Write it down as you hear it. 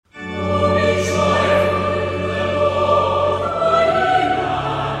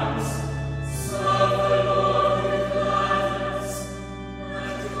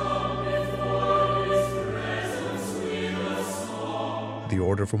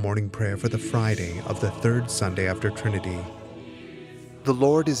order for morning prayer for the Friday of the third Sunday after Trinity. The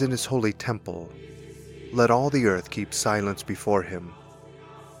Lord is in his holy temple. Let all the earth keep silence before him.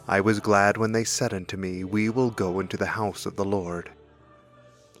 I was glad when they said unto me, We will go into the house of the Lord.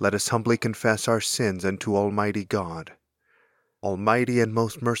 Let us humbly confess our sins unto Almighty God. Almighty and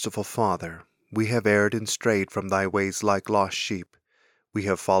most merciful Father, we have erred and strayed from thy ways like lost sheep. We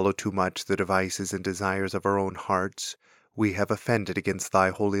have followed too much the devices and desires of our own hearts. We have offended against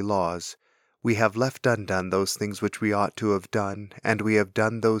thy holy laws. We have left undone those things which we ought to have done, and we have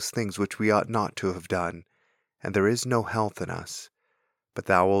done those things which we ought not to have done, and there is no health in us. But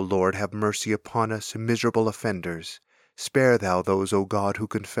thou, O Lord, have mercy upon us, miserable offenders. Spare thou those, O God, who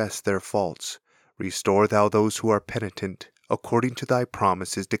confess their faults. Restore thou those who are penitent, according to thy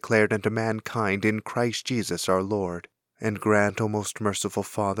promises declared unto mankind in Christ Jesus our Lord. And grant, O most merciful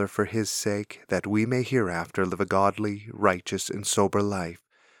Father, for his sake, that we may hereafter live a godly, righteous, and sober life,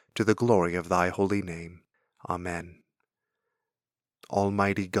 to the glory of thy holy name. Amen.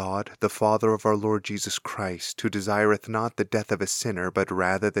 Almighty God, the Father of our Lord Jesus Christ, who desireth not the death of a sinner, but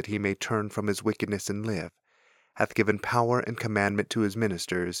rather that he may turn from his wickedness and live, hath given power and commandment to his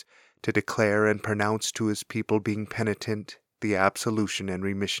ministers, to declare and pronounce to his people being penitent the absolution and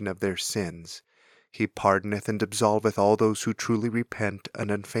remission of their sins. He pardoneth and absolveth all those who truly repent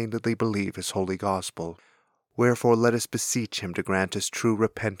and unfeignedly believe his holy gospel. Wherefore let us beseech him to grant us true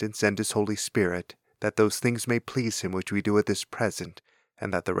repentance and his Holy Spirit, that those things may please him which we do at this present,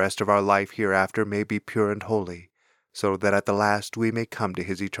 and that the rest of our life hereafter may be pure and holy, so that at the last we may come to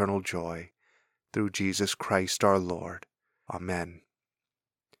his eternal joy. Through Jesus Christ our Lord. Amen.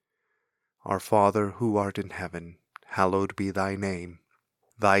 Our Father, who art in heaven, hallowed be thy name.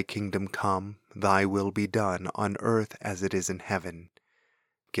 Thy kingdom come, thy will be done, on earth as it is in heaven.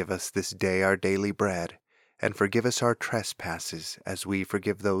 Give us this day our daily bread, and forgive us our trespasses, as we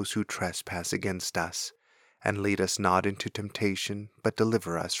forgive those who trespass against us. And lead us not into temptation, but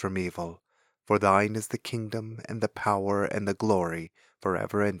deliver us from evil. For thine is the kingdom, and the power, and the glory,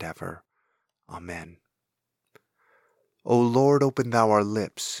 forever and ever. Amen. O Lord, open thou our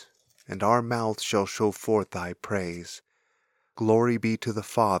lips, and our mouth shall show forth thy praise. Glory be to the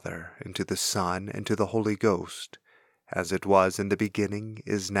Father, and to the Son, and to the Holy Ghost, as it was in the beginning,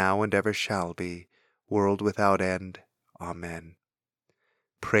 is now, and ever shall be, world without end. Amen.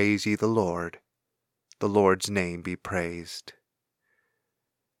 Praise ye the Lord. The Lord's name be praised.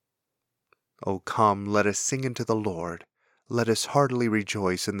 O come, let us sing unto the Lord. Let us heartily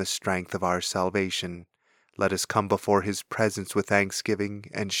rejoice in the strength of our salvation. Let us come before his presence with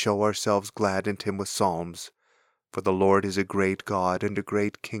thanksgiving, and show ourselves glad in him with psalms. For the Lord is a great God, and a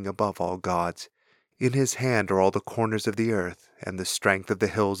great King above all gods. In his hand are all the corners of the earth, and the strength of the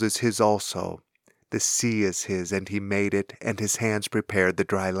hills is his also. The sea is his, and he made it, and his hands prepared the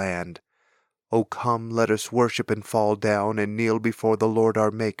dry land. O come, let us worship and fall down, and kneel before the Lord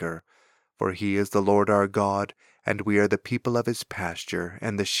our Maker. For he is the Lord our God, and we are the people of his pasture,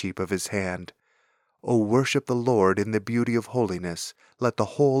 and the sheep of his hand. O worship the Lord in the beauty of holiness. Let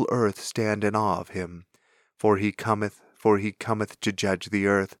the whole earth stand in awe of him. For he cometh to judge the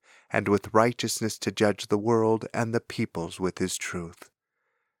earth, and with righteousness to judge the world and the peoples with his truth.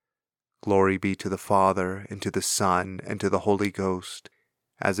 Glory be to the Father, and to the Son, and to the Holy Ghost,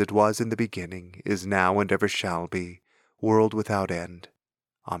 as it was in the beginning, is now, and ever shall be, world without end.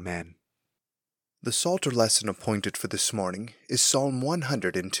 Amen. The Psalter lesson appointed for this morning is Psalm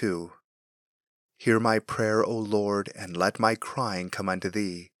 102. Hear my prayer, O Lord, and let my crying come unto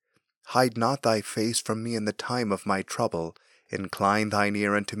thee. Hide not thy face from me in the time of my trouble. Incline thine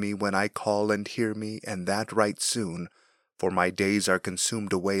ear unto me when I call, and hear me, and that right soon. For my days are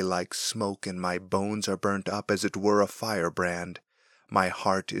consumed away like smoke, and my bones are burnt up as it were a firebrand. My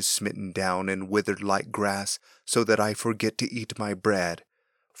heart is smitten down and withered like grass, so that I forget to eat my bread.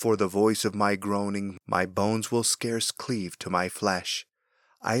 For the voice of my groaning, my bones will scarce cleave to my flesh.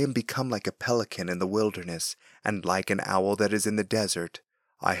 I am become like a pelican in the wilderness, and like an owl that is in the desert.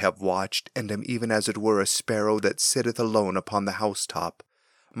 I have watched, and am even as it were a sparrow that sitteth alone upon the housetop.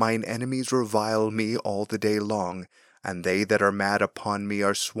 Mine enemies revile me all the day long, and they that are mad upon me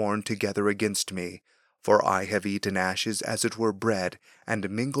are sworn together against me. For I have eaten ashes as it were bread, and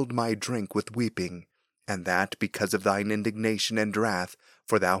mingled my drink with weeping. And that because of thine indignation and wrath,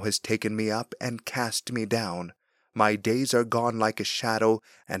 for thou hast taken me up and cast me down. My days are gone like a shadow,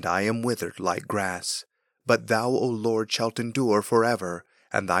 and I am withered like grass. But thou, O Lord, shalt endure forever,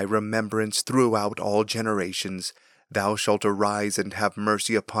 and thy remembrance throughout all generations. Thou shalt arise and have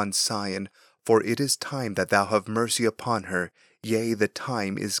mercy upon Zion, for it is time that thou have mercy upon her, yea, the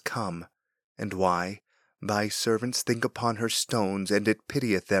time is come. And why? Thy servants think upon her stones, and it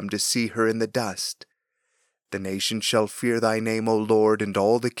pitieth them to see her in the dust. The nations shall fear thy name, O Lord, and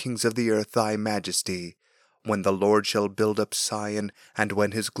all the kings of the earth thy majesty. When the Lord shall build up Zion, and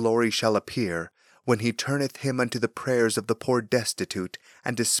when his glory shall appear, when he turneth him unto the prayers of the poor destitute,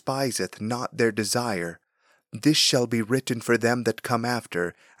 and despiseth not their desire. This shall be written for them that come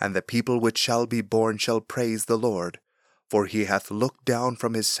after, and the people which shall be born shall praise the Lord. For he hath looked down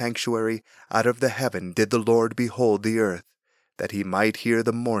from his sanctuary, out of the heaven did the Lord behold the earth, that he might hear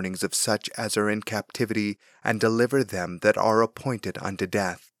the mournings of such as are in captivity, and deliver them that are appointed unto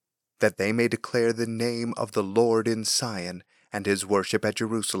death, that they may declare the name of the Lord in Zion, and his worship at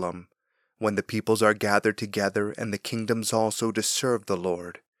Jerusalem, when the peoples are gathered together, and the kingdoms also to serve the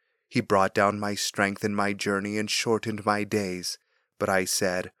Lord. He brought down my strength in my journey, and shortened my days. But I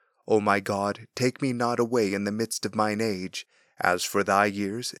said, O my God, take me not away in the midst of mine age. As for thy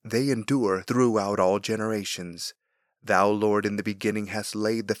years, they endure throughout all generations. Thou, Lord, in the beginning hast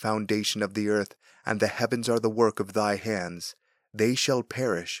laid the foundation of the earth, and the heavens are the work of thy hands. They shall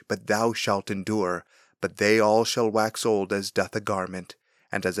perish, but thou shalt endure. But they all shall wax old as doth a garment.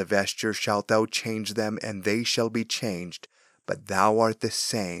 And as a vesture shalt thou change them, and they shall be changed. But thou art the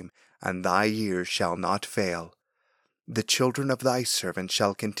same, and thy years shall not fail. The children of thy servants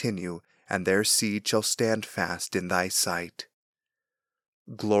shall continue, and their seed shall stand fast in thy sight.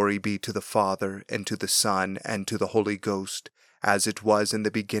 Glory be to the Father, and to the Son, and to the Holy Ghost, as it was in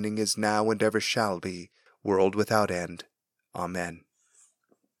the beginning, is now, and ever shall be, world without end. Amen.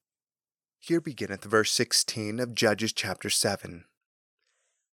 Here beginneth verse 16 of Judges chapter 7.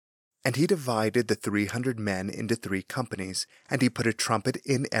 And he divided the 300 men into 3 companies, and he put a trumpet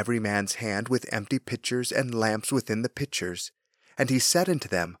in every man's hand, with empty pitchers and lamps within the pitchers. And he said unto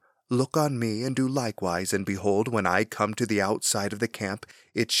them, Look on me, and do likewise, and behold, when I come to the outside of the camp,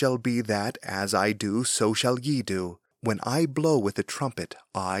 it shall be that, as I do, so shall ye do. When I blow with the trumpet,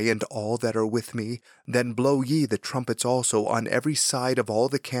 I and all that are with me, then blow ye the trumpets also on every side of all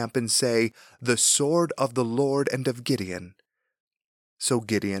the camp, and say, The sword of the Lord and of Gideon. So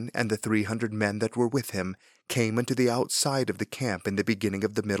Gideon and the 300 men that were with him came unto the outside of the camp in the beginning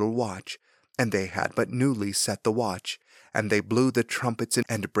of the middle watch, and they had but newly set the watch, and they blew the trumpets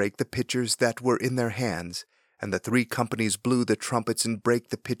and brake the pitchers that were in their hands. And the 3 companies blew the trumpets and brake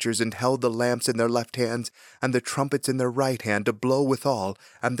the pitchers, and held the lamps in their left hands, and the trumpets in their right hand, to blow withal.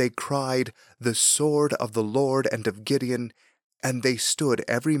 And they cried, The sword of the Lord and of Gideon. And they stood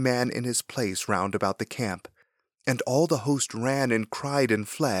every man in his place round about the camp. And all the host ran and cried and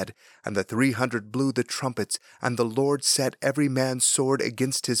fled, and the 300 blew the trumpets, and the Lord set every man's sword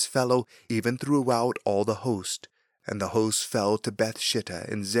against his fellow, even throughout all the host. And the host fell to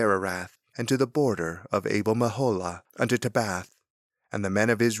Bethshittah and Zererath, and to the border of Abel-Meholah, unto Tabbath. And the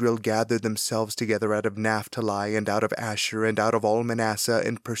men of Israel gathered themselves together out of Naphtali, and out of Asher, and out of all Manasseh,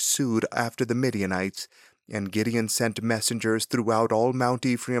 and pursued after the Midianites. And Gideon sent messengers throughout all Mount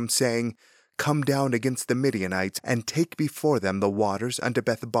Ephraim, saying, Come down against the Midianites, and take before them the waters unto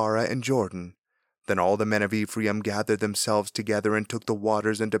Bethbara and Jordan. Then all the men of Ephraim gathered themselves together, and took the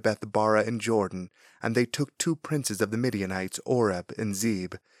waters unto Bethbara and Jordan. And they took 2 princes of the Midianites, Oreb and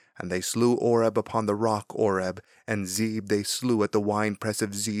Zeb. And they slew Oreb upon the rock Oreb, and Zeb they slew at the winepress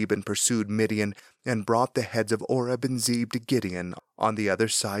of Zeb, and pursued Midian, and brought the heads of Oreb and Zeb to Gideon on the other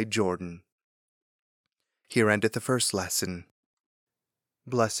side Jordan. Here endeth the first lesson.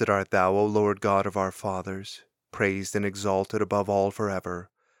 Blessed art thou, O Lord God of our fathers, praised and exalted above all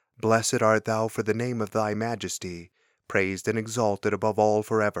forever. Blessed art thou for the name of thy majesty, praised and exalted above all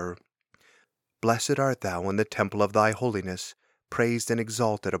forever. Blessed art thou in the temple of thy holiness, praised and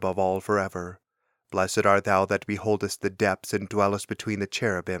exalted above all forever. Blessed art thou that beholdest the depths and dwellest between the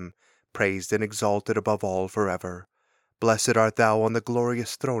cherubim, praised and exalted above all forever. Blessed art thou on the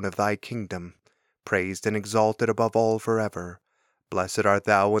glorious throne of thy kingdom, praised and exalted above all forever. Blessed art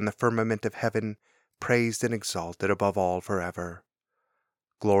thou in the firmament of heaven, praised and exalted above all forever.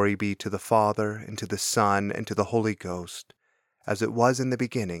 Glory be to the Father, and to the Son, and to the Holy Ghost, as it was in the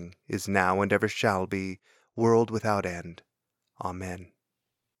beginning, is now, and ever shall be, world without end. Amen.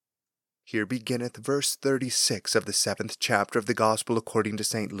 Here beginneth verse 36 of the 7th chapter of the Gospel according to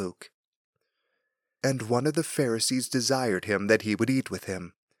St. Luke. And one of the Pharisees desired him that he would eat with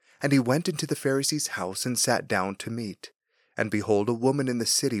him. And he went into the Pharisee's house, and sat down to meat. And behold, a woman in the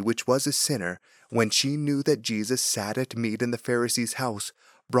city, which was a sinner, when she knew that Jesus sat at meat in the Pharisee's house,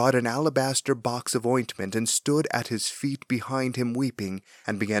 brought an alabaster box of ointment, and stood at his feet behind him weeping,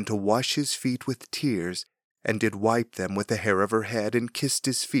 and began to wash his feet with tears, and did wipe them with the hair of her head, and kissed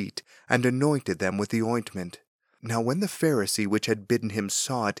his feet, and anointed them with the ointment. Now when the Pharisee which had bidden him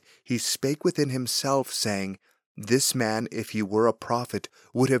saw it, he spake within himself, saying, This man, if he were a prophet,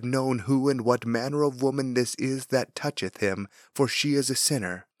 would have known who and what manner of woman this is that toucheth him, for she is a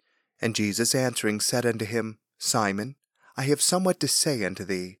sinner. And Jesus answering said unto him, Simon, I have somewhat to say unto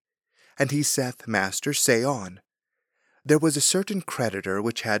thee. And he saith, Master, say on. There was a certain creditor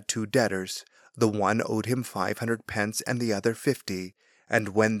which had 2 debtors. The one owed him 500 pence, and the other 50. And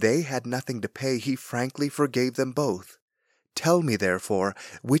when they had nothing to pay, he frankly forgave them both. Tell me, therefore,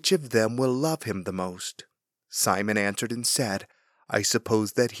 which of them will love him the most? Simon answered and said, I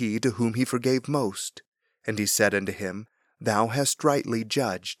suppose that he to whom he forgave most. And he said unto him, Thou hast rightly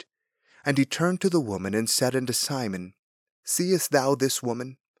judged. And he turned to the woman and said unto Simon, Seest thou this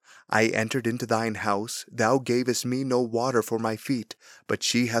woman? I entered into thine house, thou gavest me no water for my feet, but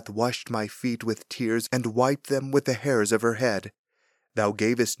she hath washed my feet with tears, and wiped them with the hairs of her head. Thou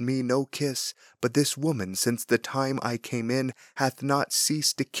gavest me no kiss, but this woman, since the time I came in, hath not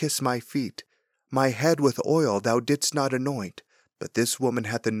ceased to kiss my feet. My head with oil thou didst not anoint, but this woman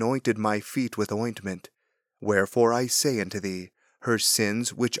hath anointed my feet with ointment. Wherefore I say unto thee, her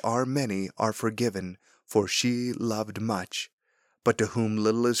sins, which are many, are forgiven, for she loved much. But to whom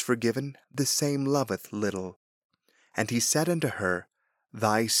little is forgiven, the same loveth little. And he said unto her,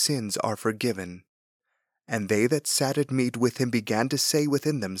 Thy sins are forgiven. And they that sat at meat with him began to say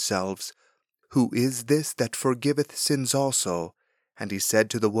within themselves, Who is this that forgiveth sins also? And he said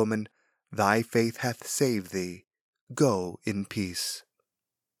to the woman, Thy faith hath saved thee. Go in peace.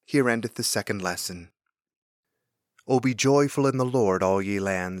 Here endeth the second lesson. O be joyful in the Lord, all ye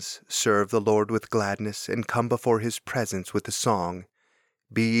lands. Serve the Lord with gladness, and come before his presence with a song.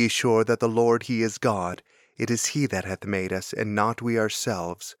 Be ye sure that the Lord he is God. It is he that hath made us, and not we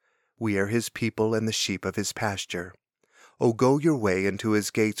ourselves. We are his people, and the sheep of his pasture. O go your way into his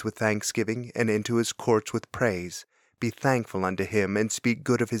gates with thanksgiving, and into his courts with praise. Be thankful unto him, and speak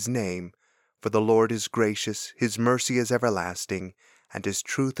good of his name. For the Lord is gracious, his mercy is everlasting, and his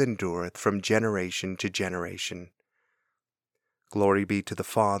truth endureth from generation to generation. Glory be to the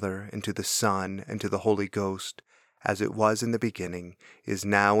Father, and to the Son, and to the Holy Ghost, as it was in the beginning, is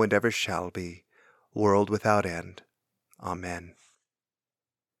now, and ever shall be, world without end. Amen.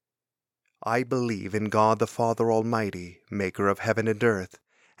 I believe in God the Father Almighty, maker of heaven and earth,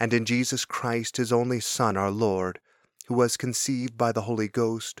 and in Jesus Christ, his only Son, our Lord, who was conceived by the Holy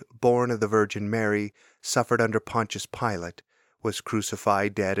Ghost, born of the Virgin Mary, suffered under Pontius Pilate, was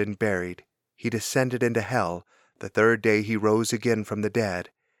crucified, dead, and buried. He descended into hell. The third day he rose again from the dead.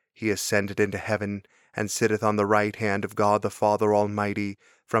 He ascended into heaven, and sitteth on the right hand of God the Father Almighty.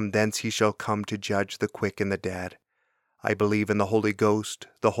 From thence he shall come to judge the quick and the dead. I believe in the Holy Ghost,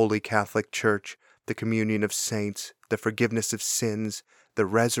 the Holy Catholic Church, the communion of saints, the forgiveness of sins, the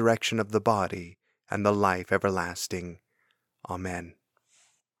resurrection of the body, and the life everlasting. Amen.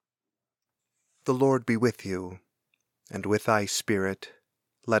 The Lord be with you, and with thy spirit.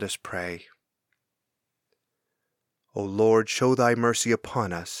 Let us pray. O Lord, show thy mercy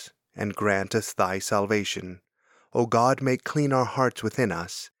upon us, and grant us thy salvation. O God, make clean our hearts within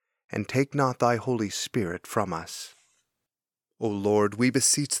us, and take not thy Holy Spirit from us. O Lord, we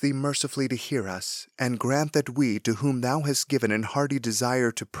beseech thee mercifully to hear us, and grant that we, to whom thou hast given an hearty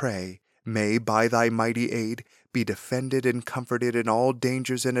desire to pray, may, by thy mighty aid, be defended and comforted in all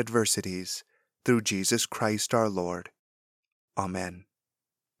dangers and adversities, through Jesus Christ our Lord. Amen.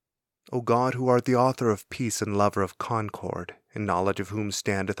 O God, who art the author of peace and lover of concord, in knowledge of whom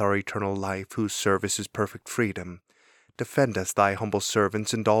standeth our eternal life, whose service is perfect freedom, defend us, thy humble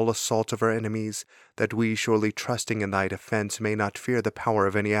servants, in all assaults of our enemies, that we, surely trusting in thy defense, may not fear the power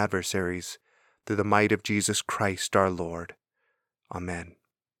of any adversaries, through the might of Jesus Christ our Lord. Amen.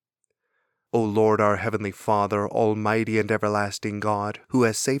 O Lord, our heavenly Father, almighty and everlasting God, who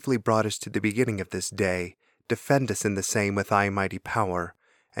has safely brought us to the beginning of this day, defend us in the same with thy mighty power,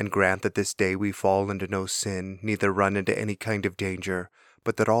 and grant that this day we fall into no sin, neither run into any kind of danger,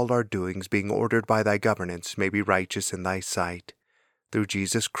 but that all our doings, being ordered by thy governance, may be righteous in thy sight. Through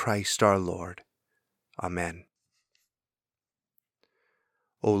Jesus Christ our Lord. Amen.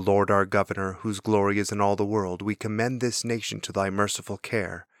 O Lord, our Governor, whose glory is in all the world, we commend this nation to thy merciful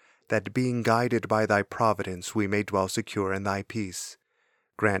care, that being guided by thy providence we may dwell secure in thy peace.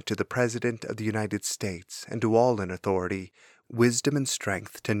 Grant to the President of the United States, and to all in authority, wisdom and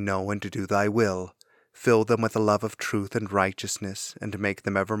strength to know and to do thy will. Fill them with a love of truth and righteousness, and make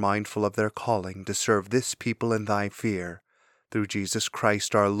them ever mindful of their calling to serve this people in thy fear. Through Jesus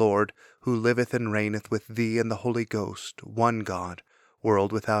Christ our Lord, who liveth and reigneth with thee and the Holy Ghost, one God,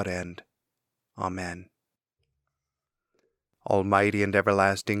 world without end. Amen. Almighty and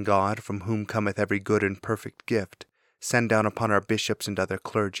everlasting God, from whom cometh every good and perfect gift, send down upon our bishops and other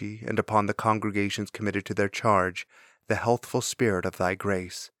clergy, and upon the congregations committed to their charge, the healthful Spirit of thy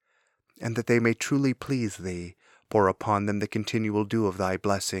grace, and that they may truly please thee, pour upon them the continual dew of thy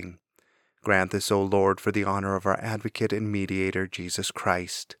blessing. Grant this, O Lord, for the honor of our advocate and mediator, Jesus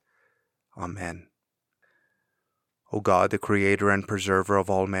Christ. Amen. O God, the Creator and Preserver of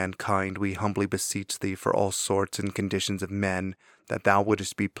all mankind, we humbly beseech Thee for all sorts and conditions of men, that Thou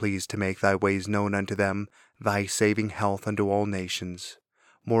wouldest be pleased to make Thy ways known unto them, Thy saving health unto all nations.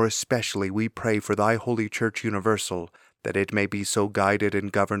 More especially we pray for Thy Holy Church universal, that it may be so guided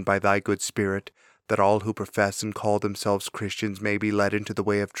and governed by Thy good Spirit, that all who profess and call themselves Christians may be led into the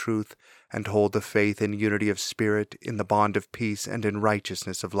way of truth, and hold the faith in unity of spirit, in the bond of peace, and in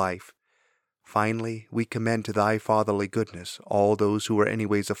righteousness of life. Finally, we commend to Thy fatherly goodness all those who are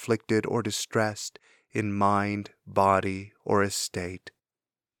anyways afflicted or distressed in mind, body, or estate,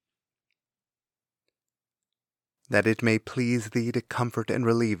 that it may please Thee to comfort and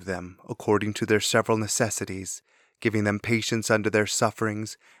relieve them according to their several necessities, giving them patience under their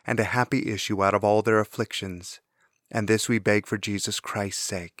sufferings, and a happy issue out of all their afflictions. And this we beg for Jesus Christ's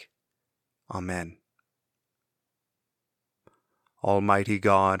sake. Amen. Almighty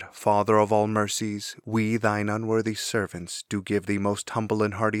God, Father of all mercies, we, Thine unworthy servants, do give Thee most humble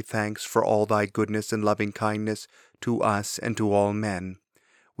and hearty thanks for all Thy goodness and loving kindness to us and to all men.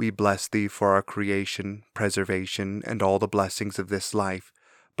 We bless Thee for our creation, preservation, and all the blessings of this life,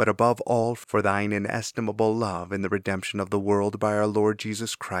 but above all for Thine inestimable love in the redemption of the world by our Lord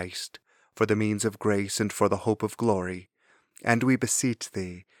Jesus Christ, for the means of grace and for the hope of glory. And we beseech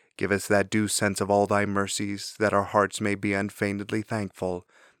Thee, give us that due sense of all Thy mercies, that our hearts may be unfeignedly thankful,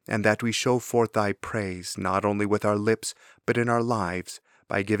 and that we show forth Thy praise, not only with our lips, but in our lives,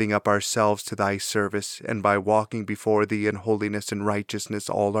 by giving up ourselves to Thy service, and by walking before Thee in holiness and righteousness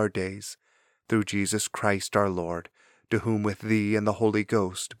all our days. Through Jesus Christ our Lord, to whom with Thee and the Holy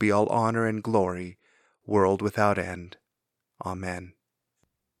Ghost be all honor and glory, world without end. Amen.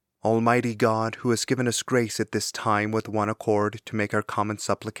 Almighty God, who hast given us grace at this time with one accord to make our common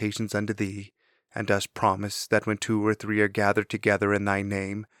supplications unto Thee, and dost promise that when 2 or 3 are gathered together in Thy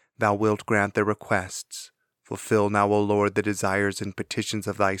name, Thou wilt grant their requests. Fulfill now, O Lord, the desires and petitions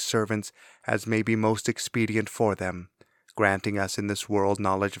of Thy servants, as may be most expedient for them, granting us in this world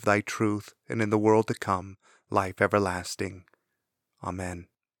knowledge of Thy truth, and in the world to come life everlasting. Amen.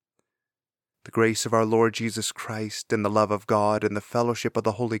 The grace of our Lord Jesus Christ, and the love of God, and the fellowship of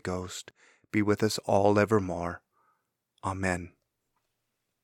the Holy Ghost be with us all evermore. Amen.